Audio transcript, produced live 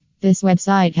This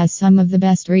website has some of the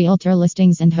best realtor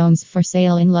listings and homes for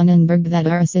sale in Lunenburg that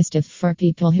are assistive for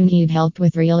people who need help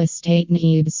with real estate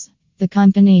needs. The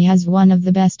company has one of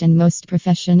the best and most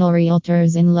professional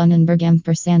realtors in Lunenburg and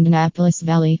Annapolis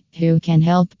Valley, who can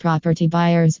help property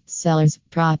buyers, sellers,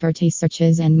 property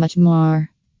searches, and much more.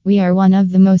 We are one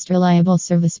of the most reliable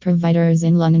service providers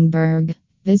in Lunenburg.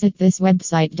 Visit this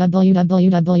website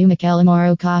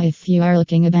www.mckellamoroca if you are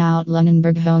looking about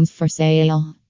Lunenburg homes for sale.